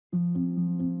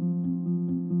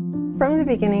From the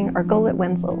beginning, our goal at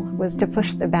Wenzel was to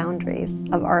push the boundaries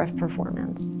of RF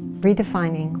performance,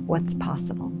 redefining what's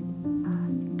possible.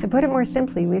 To put it more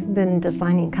simply, we've been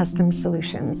designing custom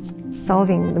solutions,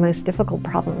 solving the most difficult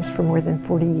problems for more than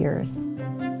 40 years.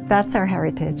 That's our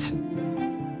heritage.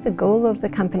 The goal of the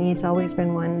company has always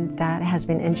been one that has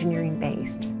been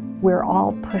engineering-based. We're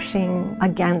all pushing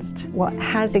against what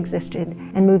has existed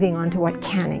and moving on to what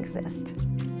can exist.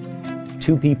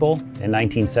 2 people in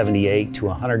 1978 to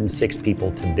 106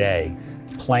 people today.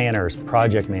 Planners,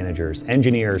 project managers,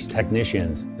 engineers,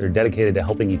 technicians. They're dedicated to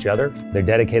helping each other. They're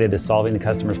dedicated to solving the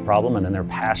customer's problem, and then they're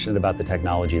passionate about the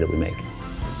technology that we make.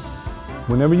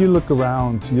 Whenever you look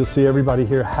around, you'll see everybody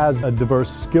here has a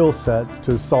diverse skill set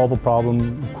to solve a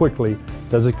problem quickly.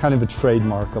 That's a kind of a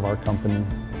trademark of our company.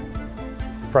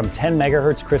 From 10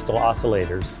 megahertz crystal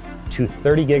oscillators to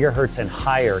 30 gigahertz and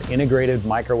higher integrated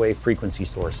microwave frequency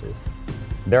sources,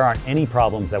 there aren't any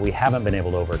problems that we haven't been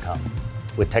able to overcome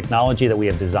with technology that we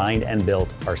have designed and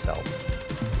built ourselves.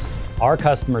 Our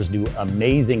customers do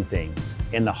amazing things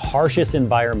in the harshest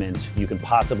environments you can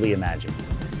possibly imagine.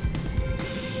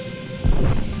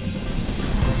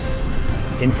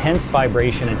 Intense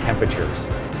vibration and temperatures,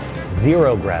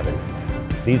 zero gravity.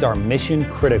 These are mission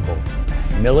critical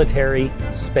military,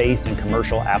 space, and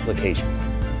commercial applications.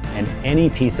 And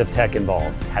any piece of tech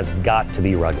involved has got to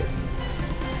be rugged.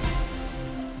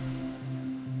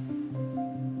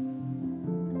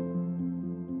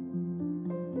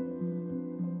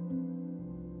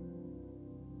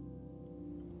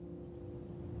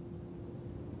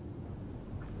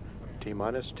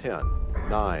 T-minus 10,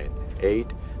 9, 8,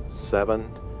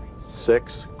 7,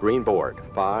 6, green board,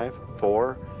 5,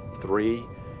 4, 3,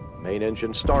 main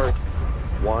engine start,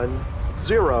 1,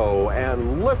 0,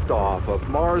 and liftoff of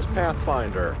Mars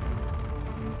Pathfinder.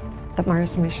 The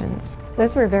Mars missions,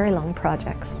 those were very long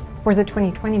projects. For the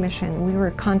 2020 mission, we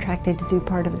were contracted to do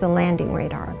part of the landing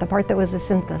radar, the part that was a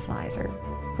synthesizer.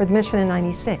 For the mission in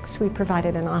 '96, we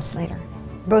provided an oscillator.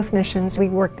 Both missions, we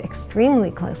worked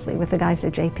extremely closely with the guys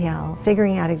at JPL,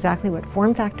 figuring out exactly what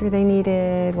form factor they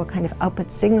needed, what kind of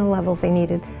output signal levels they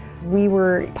needed. We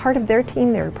were part of their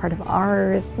team, they were part of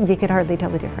ours. You could hardly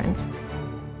tell the difference.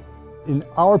 In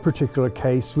our particular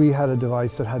case, we had a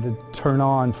device that had to turn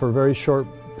on for a very short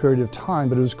period of time,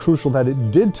 but it was crucial that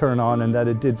it did turn on and that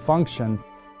it did function.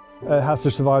 It has to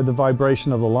survive the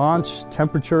vibration of the launch,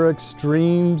 temperature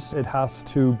extremes. It has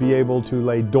to be able to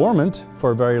lay dormant for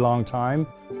a very long time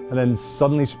and then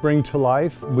suddenly spring to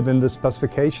life within the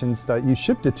specifications that you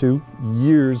shipped it to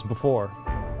years before.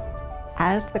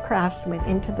 As the crafts went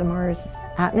into the Mars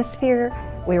atmosphere,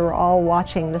 we were all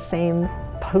watching the same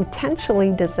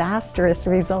potentially disastrous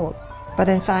result. But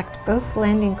in fact, both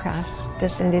landing crafts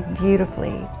descended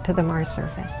beautifully to the Mars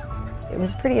surface. It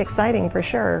was pretty exciting for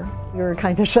sure. We were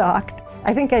kind of shocked.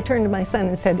 I think I turned to my son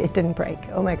and said, "It didn't break,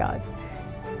 oh my God."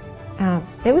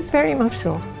 It was very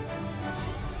emotional.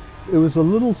 It was a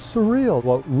little surreal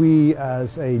what we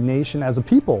as a nation, as a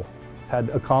people, had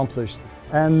accomplished.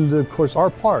 And of course our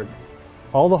part,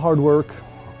 all the hard work,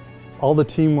 all the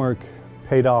teamwork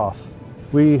paid off.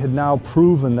 We had now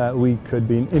proven that we could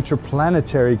be an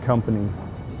interplanetary company,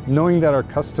 knowing that our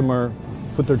customer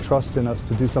put their trust in us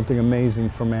to do something amazing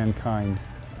for mankind.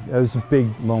 It was a big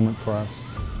moment for us.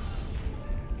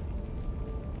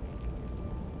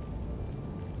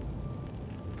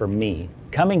 For me,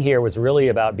 coming here was really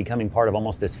about becoming part of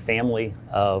almost this family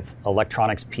of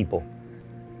electronics people.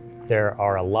 There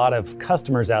are a lot of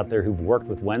customers out there who've worked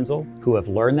with Wenzel, who have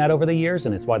learned that over the years,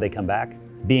 and it's why they come back.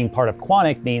 Being part of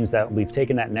Quantic means that we've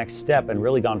taken that next step and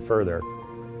really gone further.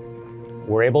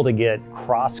 We're able to get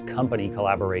cross-company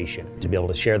collaboration, to be able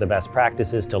to share the best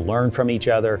practices, to learn from each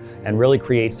other, and really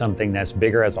create something that's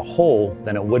bigger as a whole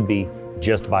than it would be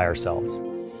just by ourselves.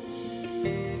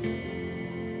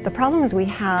 The problems we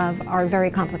have are very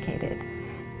complicated,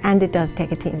 and it does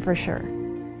take a team for sure.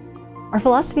 Our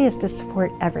philosophy is to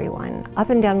support everyone, up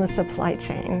and down the supply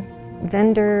chain,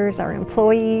 vendors, our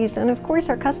employees, and of course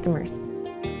our customers.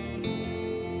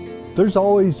 There's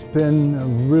always been a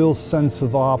real sense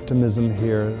of optimism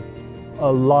here.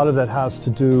 A lot of that has to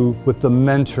do with the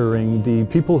mentoring, the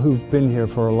people who've been here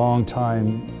for a long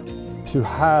time. To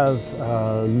have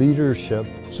leadership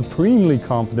supremely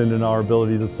confident in our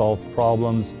ability to solve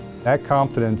problems, that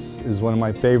confidence is one of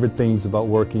my favorite things about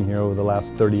working here over the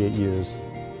last 38 years.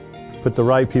 Put the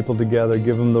right people together,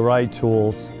 give them the right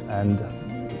tools, and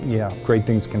yeah, great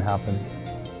things can happen.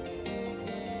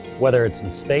 Whether it's in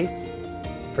space,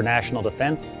 for national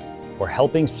defense, or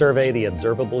helping survey the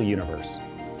observable universe,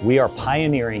 we are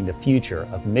pioneering the future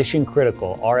of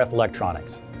mission-critical RF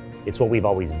electronics. It's what we've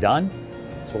always done.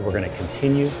 It's what we're going to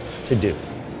continue to do.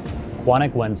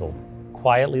 Quantic Wenzel,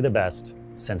 quietly the best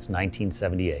since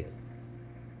 1978.